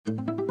So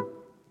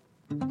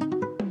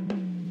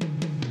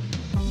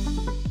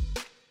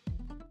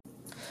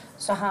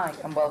hi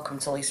and welcome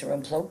to Lisa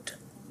Unplugged.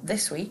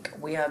 This week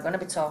we are going to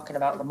be talking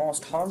about the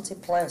most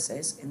haunted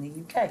places in the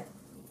UK.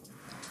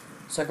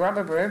 So grab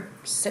a brew,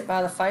 sit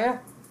by the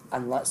fire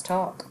and let's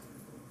talk.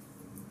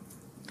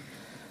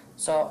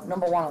 So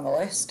number 1 on the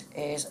list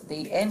is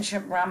the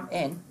Ancient Ram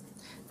Inn.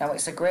 Now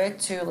it's a Grade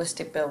 2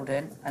 listed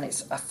building and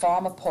it's a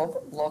former pub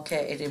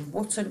located in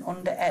Wootton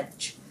under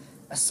Edge,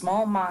 a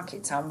small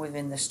market town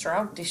within the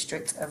Stroud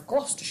district of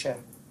Gloucestershire.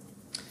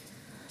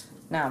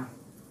 Now,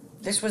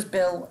 this was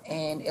built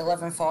in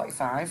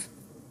 1145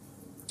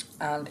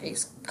 and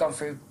it's gone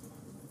through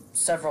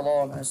several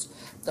owners.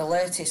 The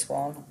latest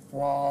one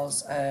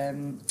was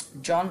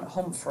John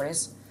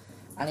Humphreys,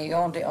 and he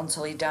owned it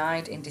until he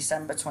died in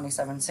December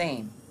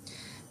 2017.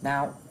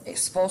 Now,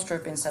 it's supposed to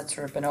have been said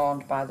to have been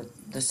owned by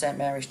the St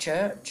Mary's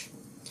Church.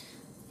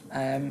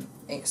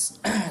 It's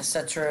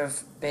said to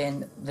have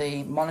been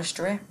the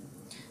monastery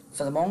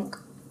for the monk.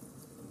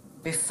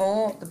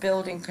 Before the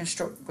building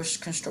was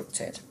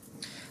constructed,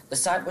 the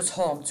site was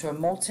home to a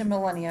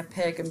multi-millennia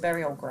pagan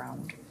burial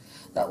ground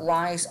that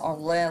lies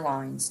on ley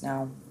lines.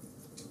 Now,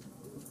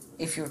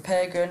 if you're a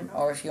pagan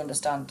or if you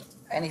understand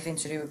anything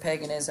to do with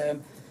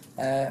paganism,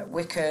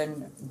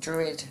 Wiccan,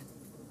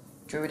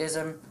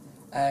 Druidism,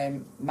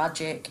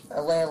 magic,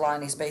 a ley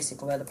line is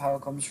basically where the power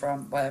comes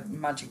from, where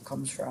magic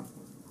comes from,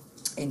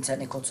 in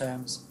technical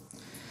terms.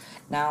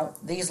 Now,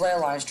 these ley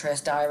lines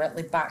trace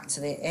directly back to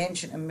the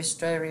ancient and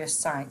mysterious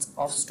site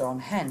of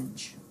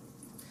Stonehenge.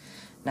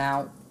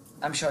 Now,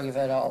 I'm sure you've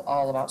heard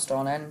all about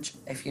Stonehenge.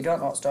 If you don't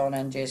know what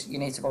Stonehenge is, you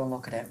need to go and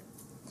look at it.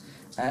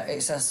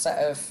 It's a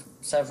set of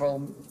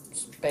several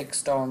big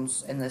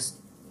stones in this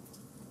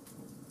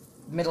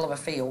middle of a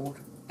field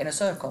in a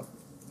circle.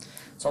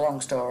 It's a long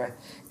story.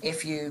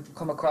 If you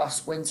come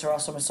across winter or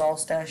summer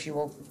solstice, you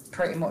will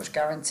pretty much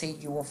guarantee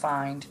you will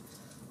find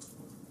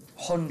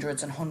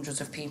hundreds and hundreds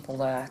of people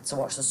there to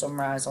watch the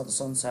sunrise or the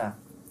sunset.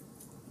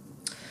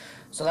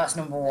 So that's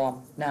number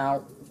 1.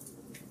 Now,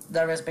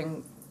 there has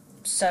been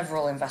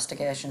several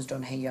investigations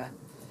done here.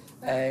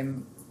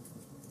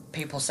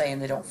 People saying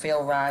they don't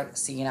feel right,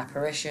 seeing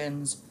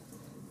apparitions.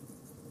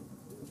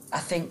 I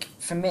think,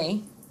 for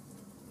me,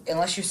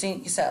 unless you've seen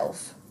it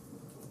yourself,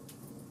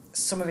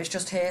 some of it's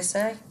just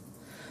hearsay.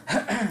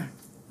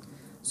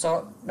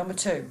 So, number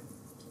 2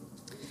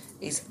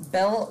 is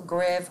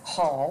Belgrave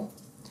Hall.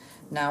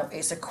 Now,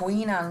 it's a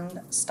Queen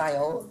Anne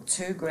style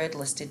 2-grade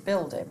listed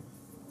building,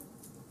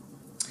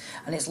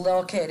 and it's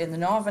located in the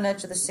northern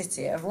edge of the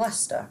city of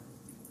Leicester.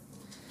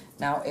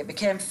 Now, it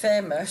became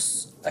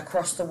famous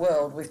across the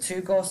world with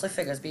 2 ghostly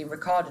figures being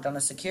recorded on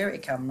a security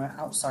camera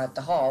outside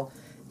the hall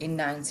in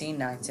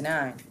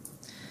 1999.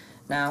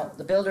 Now,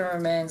 the building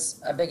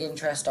remains a big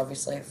interest,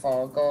 obviously,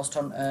 for ghost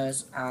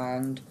hunters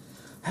and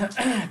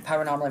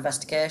paranormal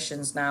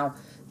investigations. Now,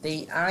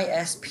 the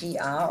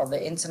ISPR, or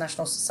the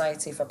International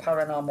Society for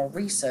Paranormal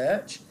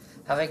Research,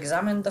 have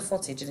examined the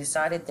footage and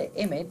decided the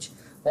image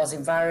was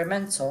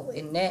environmental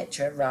in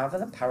nature rather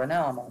than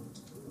paranormal.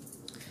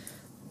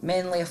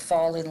 Mainly a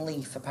falling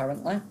leaf,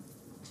 apparently.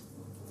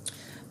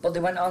 But they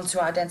went on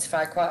to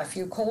identify quite a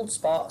few cold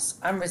spots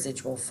and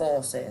residual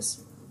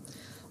forces.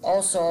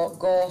 Also,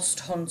 Ghost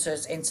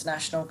Hunters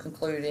International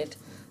concluded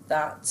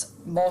that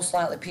most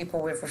likely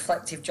people with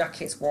reflective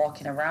jackets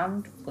walking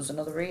around was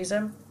another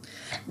reason.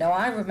 Now,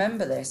 I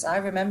remember this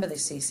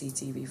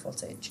CCTV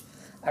footage.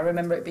 I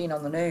remember it being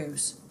on the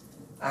news,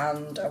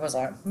 and I was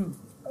like,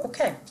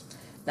 okay.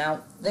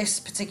 Now, this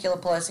particular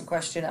place in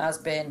question has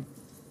been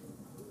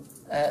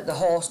the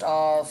host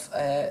of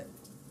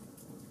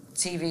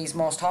TV's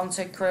Most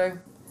Haunted crew,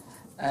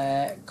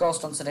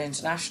 Ghost Hunters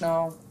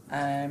International.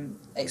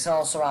 It's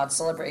also had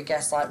celebrity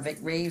guests like Vic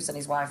Reeves and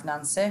his wife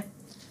Nancy,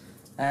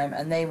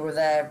 and they were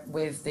there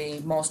with the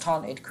Most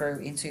Haunted crew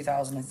in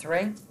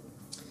 2003.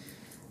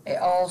 It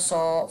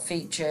also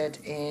featured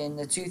in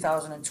the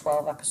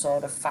 2012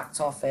 episode of Fact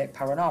or Fake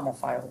Paranormal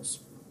Files.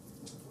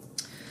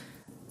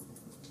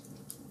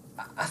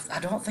 I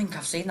don't think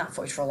I've seen that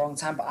footage for a long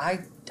time, but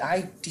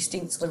I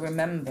distinctly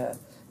remember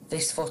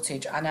this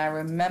footage, and I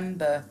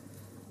remember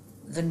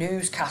the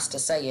newscaster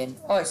saying,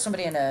 oh, it's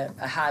somebody in a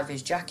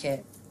high-vis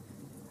jacket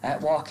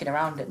walking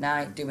around at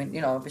night doing,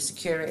 with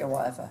security or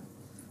whatever.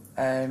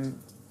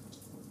 And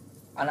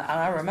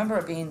I remember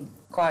it being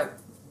quite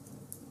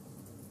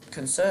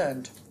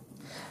concerned.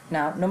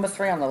 Now, number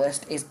 3 on the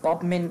list is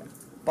Bodmin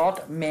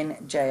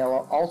Jail,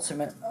 or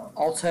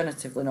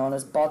alternatively known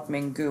as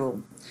Bodmin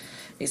Ghoul.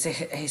 It's a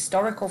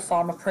historical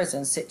former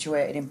prison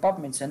situated in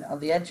Bodminton on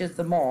the edge of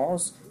the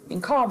moors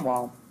in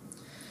Cornwall.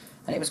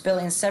 And it was built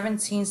in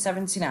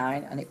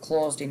 1779 and it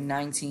closed in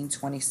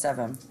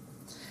 1927.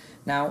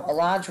 Now, a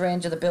large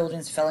range of the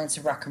buildings fell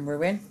into rack and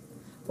ruin,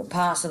 but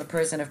parts of the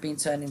prison have been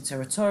turned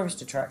into a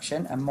tourist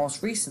attraction, and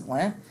most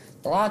recently,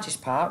 the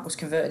largest part was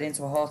converted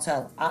into a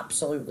hotel.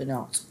 Absolutely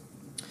not.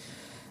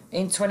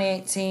 In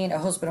 2018, a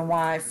husband and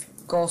wife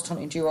ghost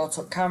hunting duo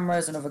took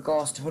cameras and other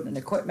ghost hunting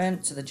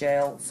equipment to the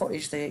jail.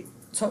 Footage they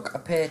took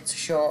appeared to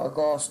show a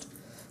ghost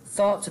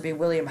thought to be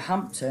William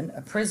Hampton,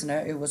 a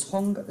prisoner who was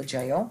hung at the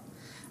jail,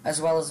 as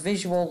well as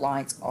visual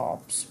light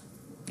orbs.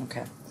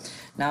 Okay.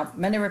 Now,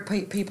 many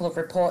people have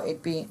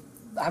reported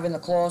having the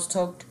claws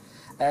tugged.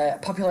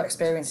 Popular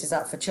experience is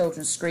that for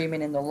children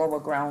screaming in the lower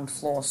ground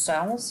floor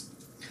cells.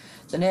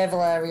 The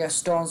naval area,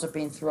 stones have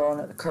been thrown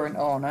at the current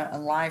owner,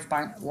 and loud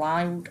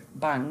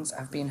bangs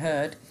have been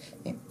heard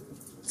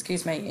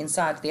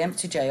inside the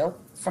empty jail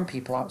from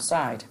people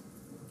outside.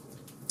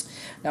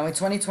 Now, in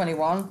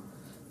 2021,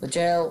 the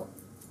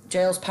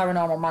jail's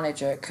paranormal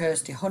manager,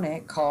 Kirsty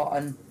Honey, caught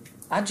an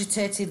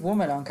agitated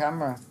woman on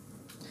camera.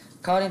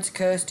 According to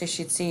Kirsty,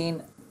 she'd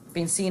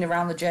been seen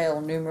around the jail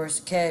on numerous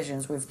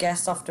occasions, with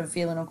guests often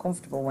feeling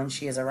uncomfortable when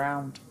she is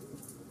around.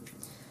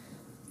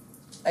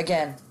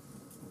 Again,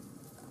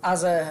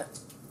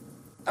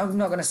 I'm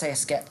not going to say a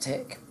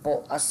skeptic,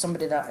 but as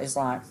somebody that is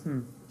like,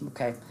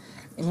 okay,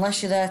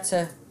 unless you're there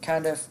to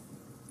kind of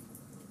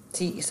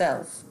teach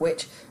yourself,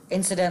 which,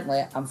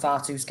 incidentally, I'm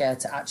far too scared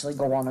to actually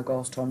go on a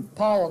ghost hunt.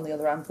 Paul, on the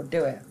other hand, would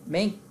do it.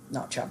 Me,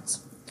 not a chance.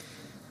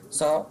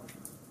 So,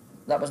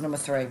 that was number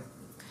 3.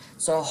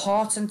 So,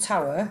 Horton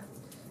Tower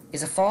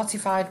is a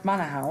fortified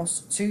manor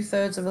house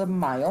 2/3 of a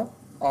mile,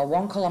 or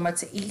 1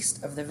 kilometre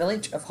east of the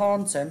village of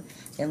Horton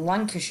in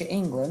Lancashire,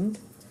 England.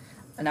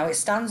 And now it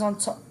stands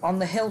on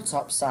the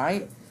hilltop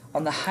site,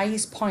 on the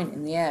highest point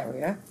in the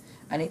area,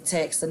 and it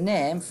takes the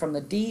name from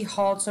the D.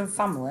 Horton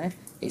family,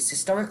 its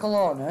historical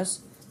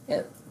owners,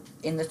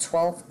 in the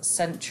 12th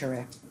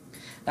century.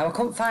 Now, I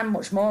couldn't find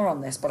much more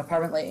on this, but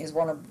apparently it is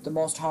one of the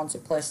most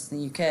haunted places in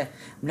the UK.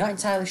 I'm not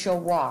entirely sure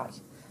why.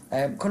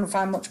 Couldn't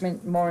find much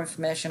more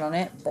information on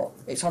it, but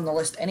it's on the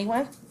list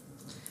anyway.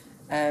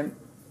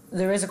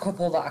 There is a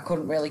couple that I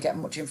couldn't really get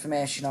much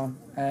information on,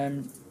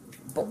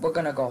 but we're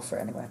going to go for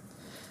it anyway.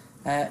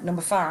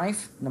 Number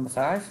five, I'm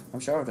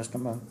sure I just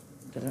number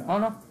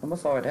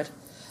 4 I did.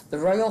 The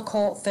Royal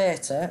Court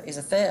Theatre is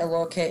a theatre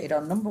located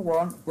on number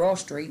 1 Rowe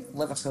Street,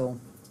 Liverpool.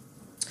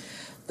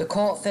 The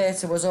Court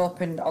Theatre was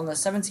opened on the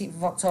 17th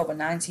of October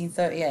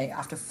 1938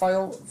 after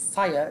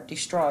fire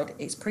destroyed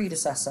its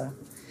predecessor.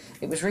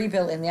 It was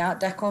rebuilt in the Art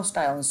Deco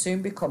style and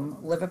soon became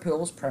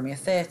Liverpool's premier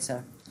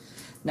theatre.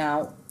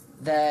 Now,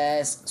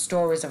 there's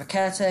stories of a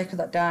caretaker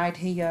that died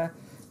here.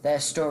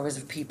 There's stories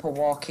of people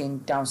walking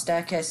down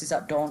staircases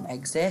that don't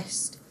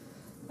exist.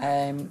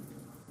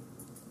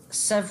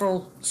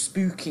 Several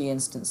spooky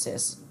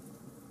instances,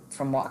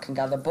 from what I can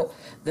gather, but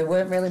there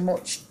weren't really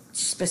much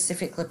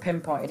specifically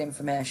pinpointed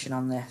information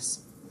on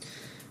this.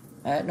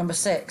 Number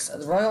 6,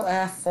 the Royal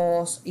Air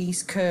Force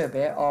East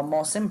Kirby, or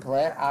more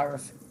simply,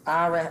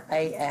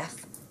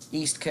 RAF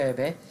East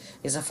Kirby,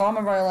 is a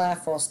former Royal Air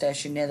Force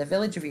station near the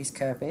village of East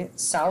Kirby,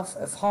 south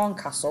of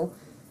Horncastle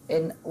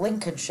in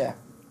Lincolnshire.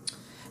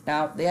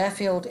 Now, the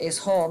airfield is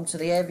home to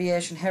the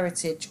Aviation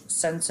Heritage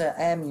Centre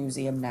Air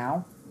Museum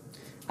now,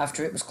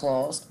 after it was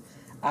closed,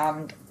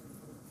 and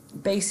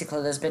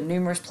basically there's been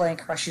numerous plane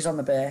crashes on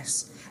the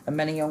base and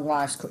many young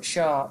lives cut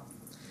short.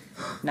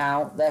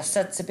 Now, there's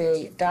said to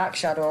be dark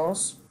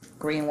shadows,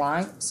 green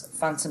lights,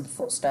 phantom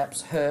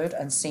footsteps heard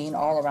and seen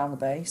all around the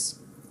base,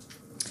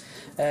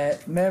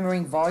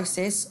 murmuring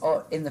voices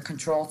in the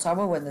control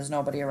tower when there's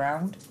nobody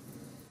around.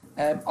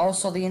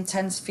 Also, the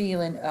intense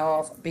feeling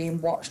of being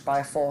watched by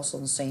a force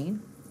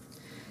unseen.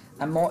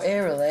 And more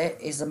eerily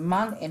is a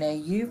man in a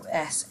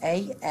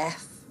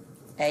USAF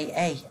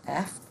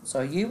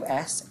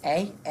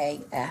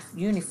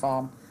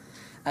uniform.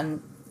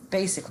 And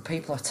basically,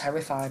 people are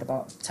terrified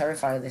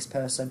of this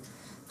person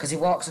because he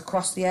walks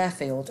across the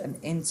airfield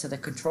and into the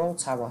control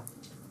tower.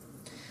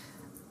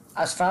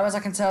 As far as I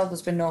can tell,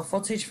 there's been no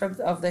footage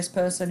of this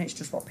person. It's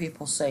just what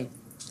people see.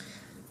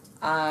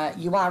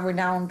 You are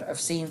renowned of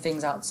seeing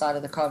things outside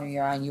of the corner of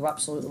your eye, and you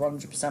absolutely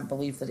 100%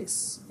 believe that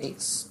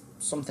it's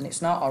something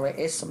it's not, or it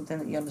is something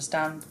that you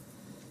understand.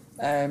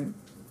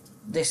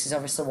 This is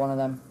obviously one of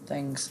them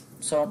things.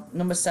 So,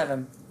 number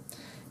 7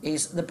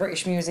 is the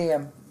British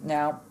Museum.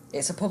 Now,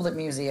 it's a public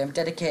museum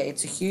dedicated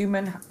to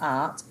human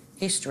art,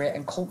 history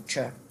and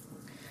culture.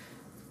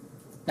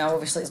 Now,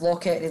 obviously, it's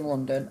located in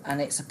London,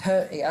 and it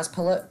has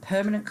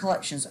permanent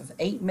collections of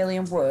 8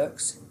 million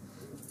works,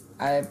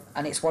 and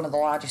it's one of the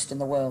largest in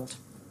the world.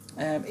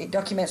 It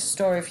documents the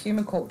story of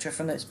human culture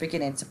from its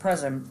beginning to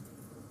present.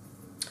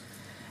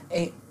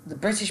 The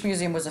British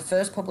Museum was the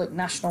first public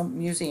national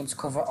museum to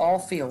cover all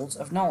fields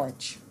of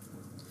knowledge.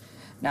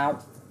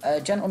 Now, a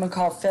gentleman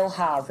called Phil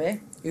Harvey,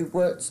 who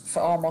worked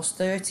for almost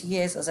 30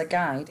 years as a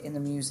guide in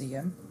the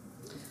museum,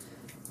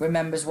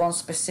 remembers one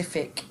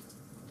specific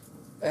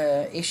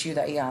issue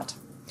that he had.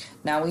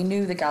 Now, he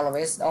knew the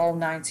galleries, all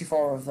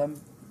 94 of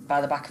them, by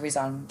the back of his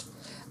hand.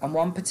 On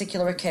one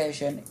particular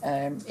occasion,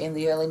 in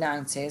the early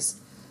 90s,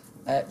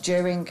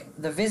 during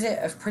the visit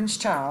of Prince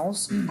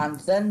Charles and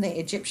then the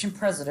Egyptian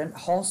president,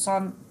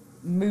 Hossein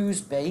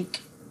Mosbake,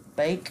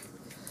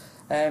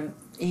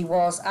 he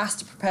was asked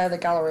to prepare the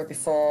gallery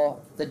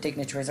before the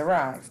dignitaries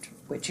arrived,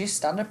 which is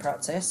standard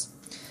practice.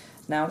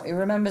 Now, he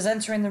remembers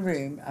entering the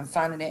room and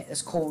finding it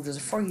as cold as a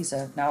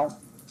freezer. Now,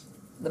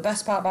 the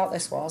best part about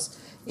this was,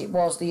 it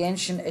was the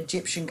ancient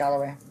Egyptian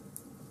gallery.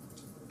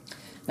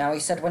 Now, he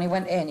said when he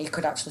went in, he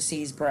could actually see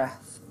his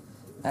breath.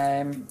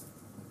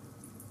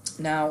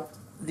 Now,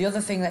 the other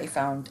thing that he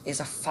found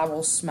is a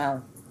foul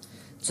smell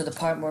to the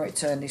point where it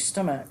turned his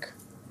stomach.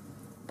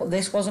 But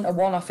this wasn't a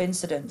one-off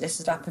incident. This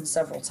had happened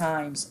several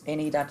times, and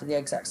he'd had the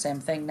exact same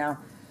thing. Now,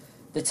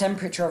 the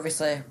temperature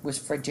obviously was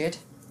frigid.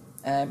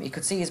 He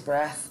could see his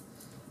breath.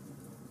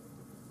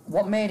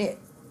 What made it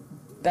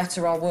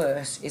better or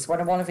worse is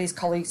when one of his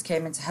colleagues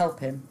came in to help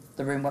him,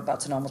 the room went back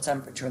to normal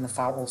temperature and the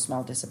foul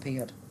smell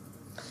disappeared.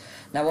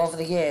 Now, over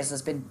the years,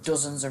 there's been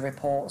dozens of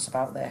reports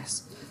about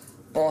this.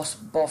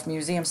 Both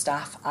museum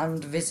staff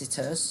and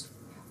visitors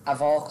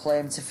have all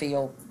claimed to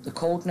feel the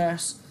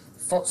coldness,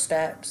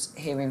 footsteps,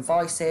 hearing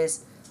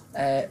voices,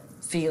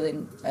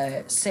 feeling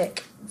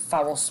sick,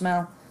 foul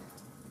smell.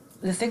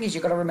 The thing is,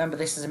 you've got to remember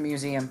this is a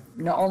museum.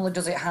 Not only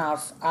does it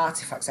have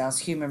artefacts, it has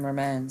human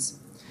remains.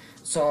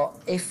 So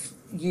if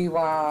you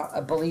are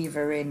a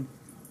believer in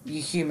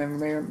your human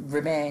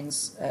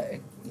remains,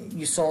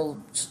 your soul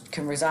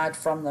can reside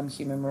from them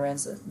human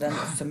remains, then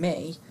for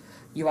me,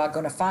 you are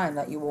going to find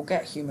that you will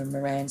get human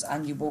remains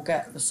and you will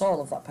get the soul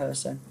of that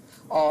person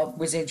or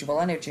residual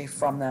energy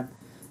from them.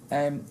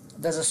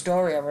 There's a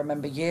story I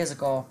remember years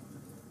ago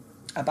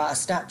about a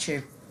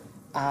statue,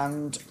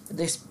 and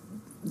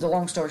the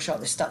long story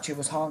short, this statue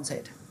was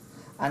haunted,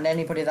 and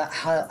anybody that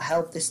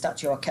held this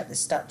statue or kept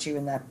this statue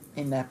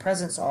in their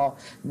presence or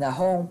in their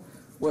home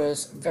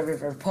was very,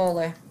 very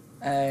poorly,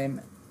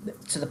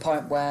 to the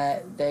point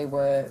where they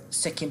were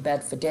sick in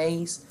bed for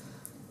days,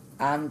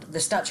 and the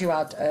statue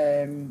had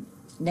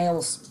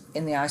nails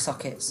in the eye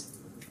sockets.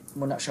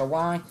 We're not sure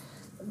why.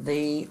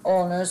 The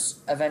owners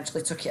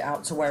eventually took it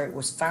out to where it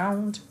was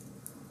found,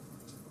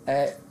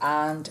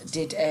 and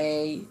did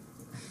a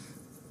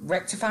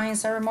rectifying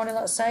ceremony,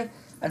 let's say,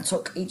 and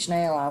took each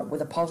nail out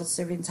with a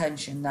positive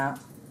intention that,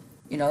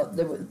 you know,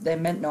 they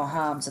meant no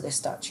harm to this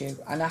statue.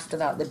 And after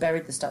that, they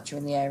buried the statue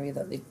in the area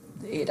that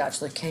it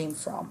actually came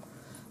from,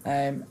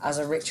 as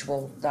a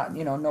ritual that,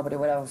 you know, nobody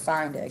would ever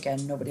find it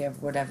again. Nobody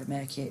would ever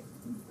make it.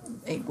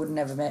 It would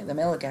never make them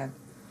ill again.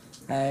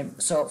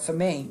 So for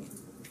me,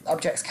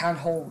 objects can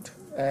hold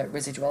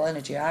residual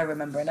energy. I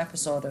remember an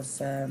episode of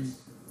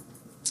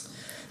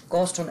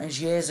Ghost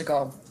Hunters years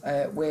ago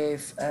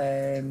with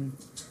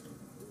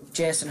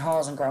Jason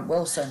Hawes and Grant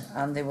Wilson,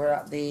 and they were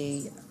at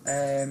the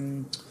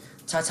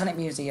Titanic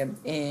Museum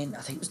in,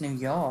 I think it was New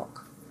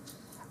York,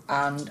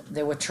 and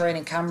they were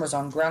training cameras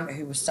on Grant,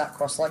 who was sat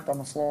cross-legged on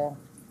the floor,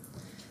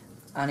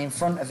 and in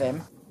front of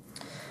him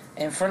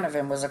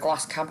was a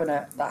glass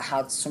cabinet that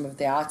had some of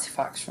the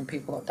artefacts from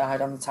people that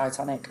died on the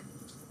Titanic.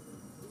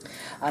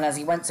 And as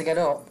he went to get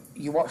up,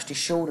 you watched his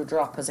shoulder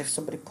drop as if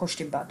somebody pushed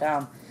him back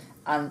down.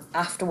 And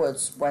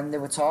afterwards, when they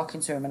were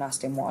talking to him and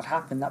asked him what had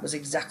happened, that was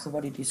exactly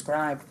what he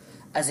described,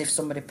 as if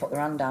somebody put their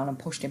hand down and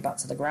pushed him back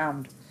to the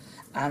ground.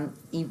 And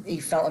he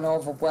felt an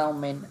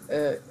overwhelming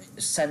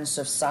sense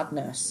of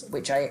sadness,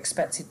 which I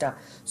expected that.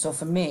 So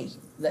for me,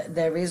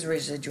 there is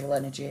residual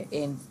energy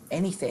in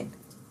anything,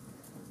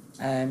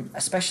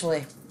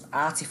 especially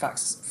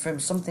artefacts from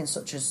something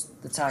such as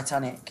the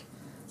Titanic.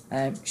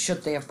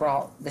 Should they have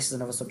brought, this is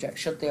another subject,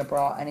 should they have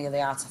brought any of the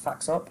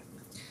artefacts up?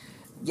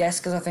 Yes,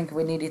 because I think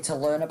we needed to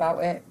learn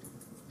about it.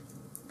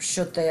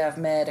 Should they have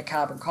made a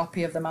carbon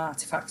copy of them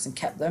artefacts and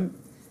kept them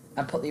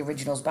and put the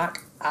originals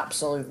back?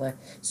 Absolutely.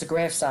 It's a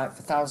gravesite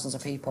for thousands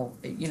of people.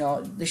 You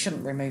know, they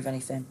shouldn't remove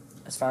anything,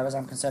 as far as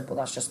I'm concerned, but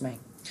that's just me.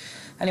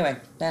 Anyway,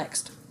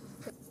 next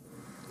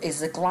is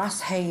the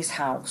Glass Hayes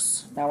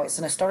House. Now, it's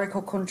an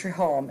historical country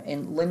home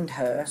in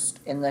Lyndhurst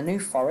in the New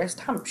Forest,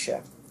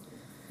 Hampshire.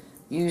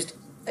 Used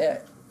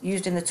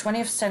in the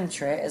 20th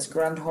century as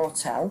Grand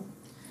Hotel.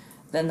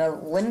 Then the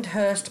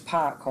Lyndhurst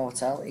Park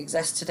Hotel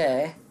exists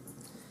today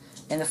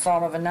in the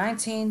form of a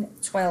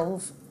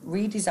 1912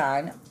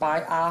 redesign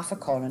by Arthur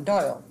Conan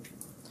Doyle.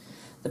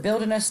 The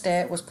building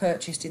estate was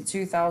purchased in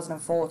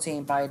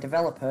 2014 by a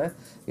developer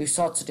who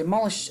sought to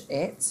demolish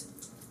it?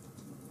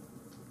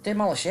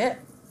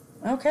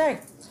 Okay.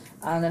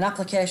 And an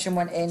application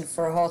went in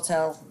for a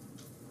hotel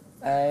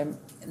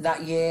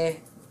that year.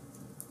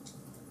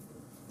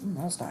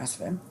 That's nice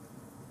of him.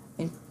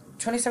 In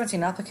 2017,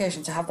 an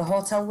application to have the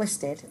hotel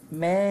listed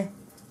may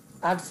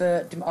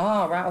advert...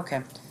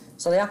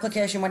 So the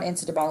application went in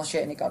to demolish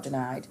it and it got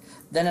denied.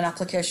 Then an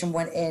application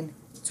went in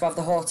to have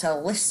the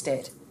hotel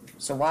listed.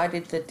 So why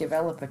did the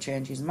developer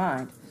change his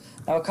mind?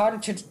 Now, according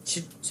to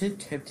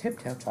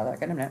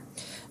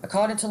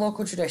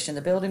local tradition,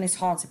 the building is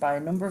haunted by a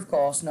number of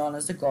ghosts known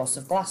as the Ghosts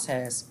of Glass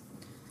Hayes.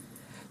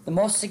 The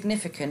most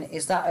significant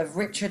is that of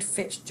Richard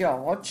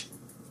Fitzgeorge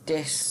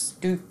de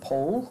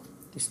Stupol.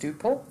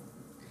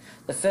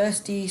 The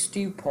first de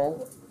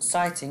Stupol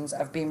sightings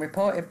have been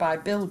reported by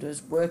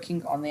builders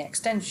working on the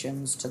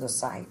extensions to the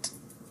site.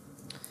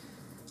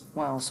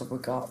 What else have we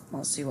got?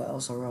 Let's see what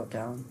else I wrote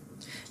down.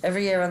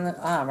 Every year on the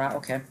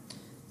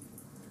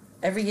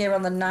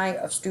night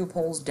of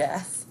Stupol's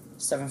death,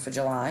 7th of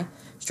July,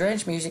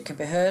 strange music can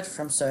be heard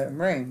from certain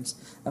rooms,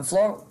 and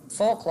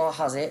folklore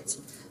has it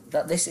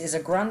that this is a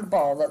grand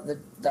ball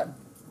that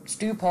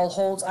Stupol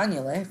holds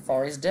annually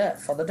for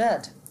the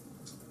dead.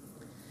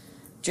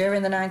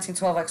 During the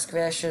 1912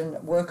 excavation,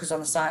 workers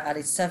on the site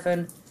added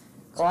 7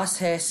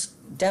 glass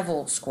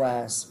devil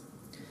squares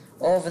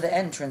over the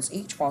entrance,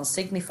 each one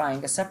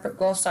signifying a separate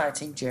ghost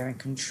sighting during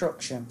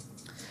construction.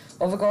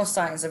 Other ghost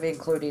sightings have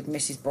included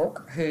Mrs.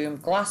 Buck, for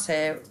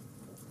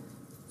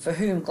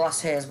whom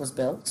glass haze was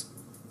built,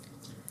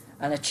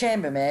 and a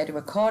chambermaid who,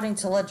 according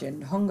to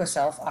legend, hung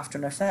herself after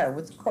an affair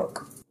with the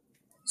cook.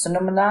 So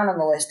number 9 on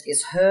the list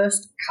is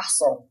Hurst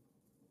Castle.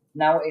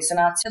 Now, it's an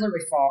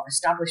artillery fort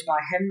established by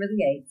Henry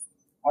VIII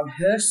on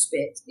Hurst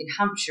Spit in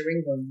Hampshire,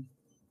 England,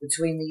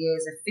 between the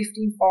years of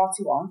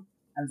 1541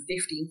 and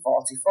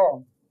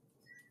 1544.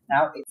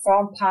 Now, it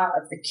formed part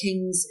of the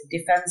King's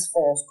Defence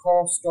Force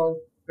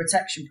Coastal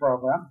Protection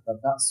Programme,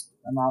 but that's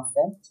a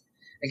mouthful,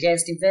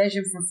 against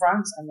invasion from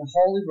France and the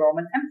Holy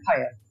Roman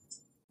Empire,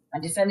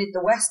 and defended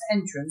the west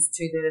entrance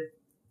to the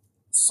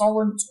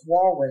Solent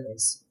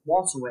waterways.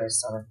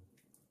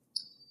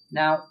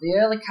 Now, the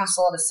early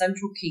castle had a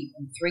central keep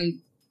and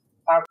 3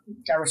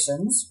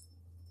 garrisons.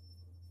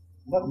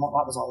 I don't know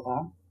what that was all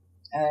about.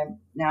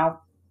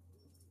 Now,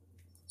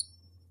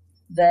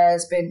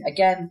 there's been,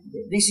 again,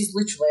 this is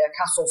literally a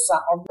castle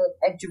sat on the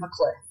edge of a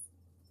cliff,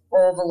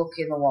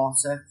 overlooking the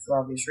water for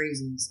obvious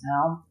reasons.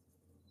 Now,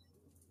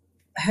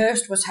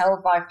 Hurst was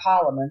held by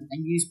Parliament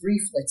and used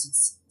briefly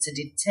to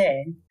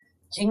detain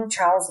King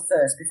Charles I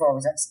before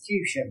his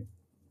execution.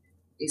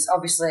 It's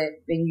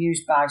obviously been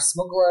used by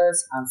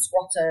smugglers and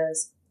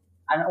squatters,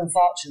 and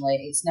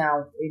unfortunately it's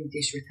now in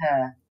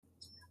disrepair.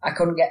 I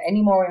couldn't get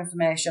any more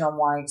information on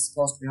why it's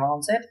supposed to be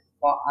haunted,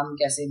 but I'm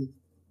guessing,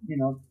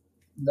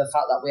 the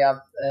fact that we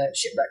have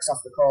shipwrecks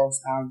off the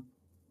coast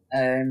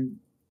and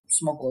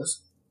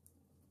smugglers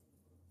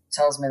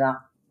tells me that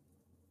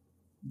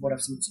would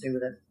have something to do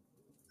with it.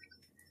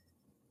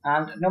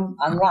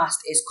 And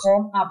last is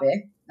Combe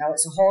Abbey. Now,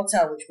 it's a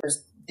hotel which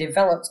was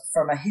developed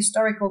from a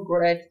historical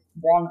Grade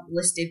 1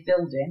 listed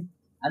building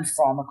and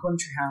former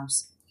country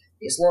house.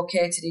 It's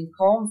located in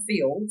Combe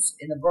Fields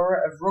in the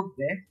borough of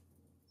Rugby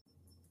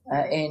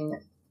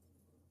in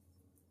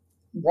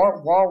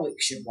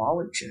Warwickshire.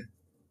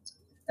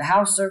 The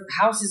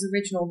house's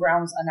original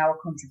grounds are now a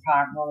country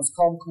park known as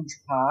Combe Country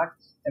Park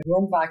and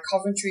run by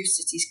Coventry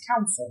City's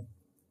Council.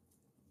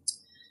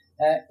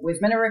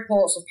 With many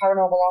reports of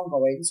paranormal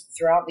ongoings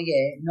throughout the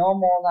year, no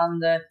more than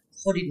the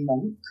hooded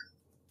monk,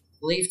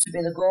 believed to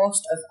be the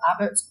ghost of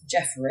Abbot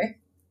Geoffrey,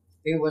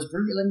 who was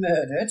brutally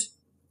murdered.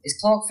 His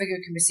cloaked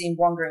figure can be seen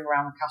wandering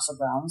around the castle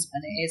grounds,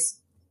 and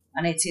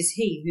it is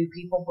he who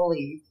people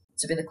believe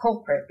to be the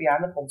culprit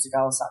behind the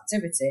poltergeist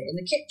activity in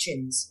the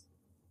kitchens.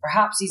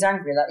 Perhaps he's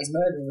angry that his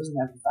murderer was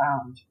never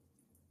found.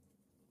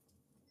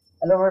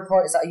 Another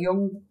report is that a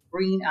young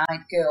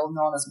green-eyed girl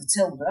known as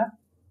Matilda,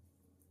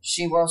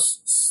 she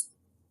was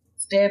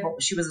a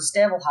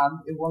stable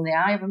hand who won the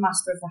eye of a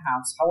master of the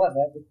house.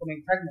 However,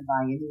 becoming pregnant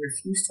by him, he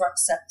refused to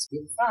accept to be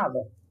the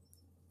father.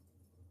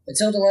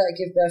 Matilda later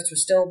gave birth to a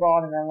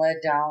stillborn and then laid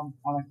down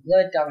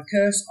a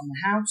curse on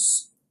the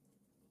house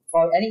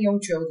for any young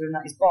children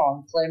that is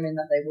born, claiming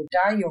that they will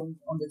die young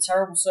under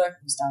terrible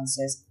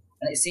circumstances,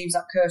 and it seems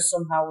that curse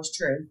somehow was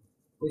true,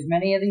 with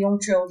many of the young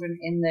children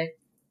in the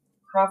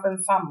Craven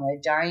family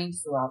dying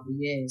throughout the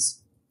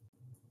years.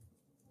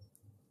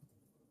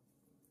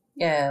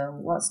 Yeah,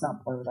 let's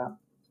not play with that.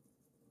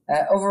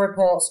 Other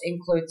reports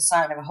include the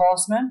sighting of a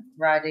horseman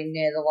riding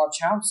near the lodge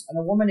house and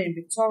a woman in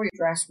Victoria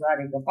dress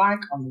riding a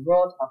bike on the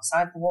road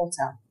outside the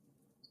hotel.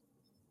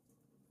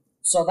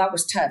 So that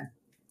was 10.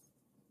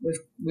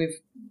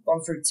 We've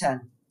gone through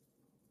 10.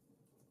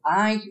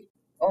 I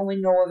only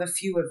know of a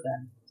few of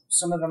them.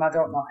 Some of them I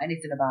don't know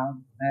anything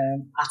about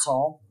at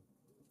all.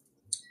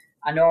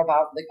 I know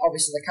about,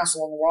 obviously, the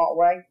castle on the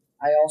waterway.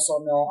 I also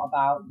know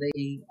about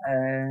the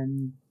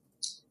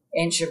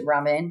ancient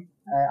ram inn.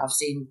 I've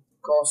seen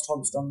ghost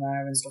hunts done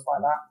there and stuff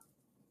like that.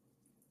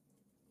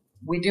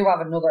 We do have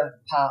another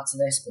part to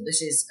this, but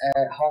this is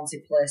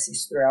haunted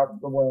places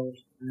throughout the world,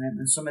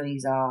 and some of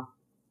these are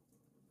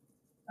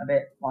a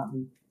bit like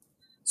me.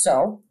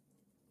 So,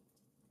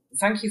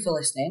 thank you for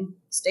listening.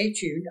 Stay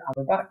tuned. I'll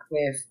be back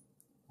with,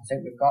 I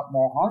think we've got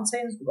more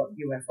hauntings, we've got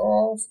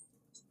UFOs,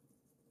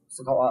 I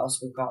forgot what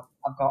else we've got.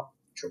 I've got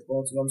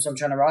truckloads of them, so I'm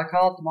trying to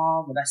record them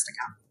all the best I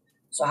can.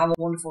 So have a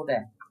wonderful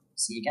day.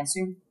 See you again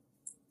soon.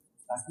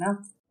 Bye for now.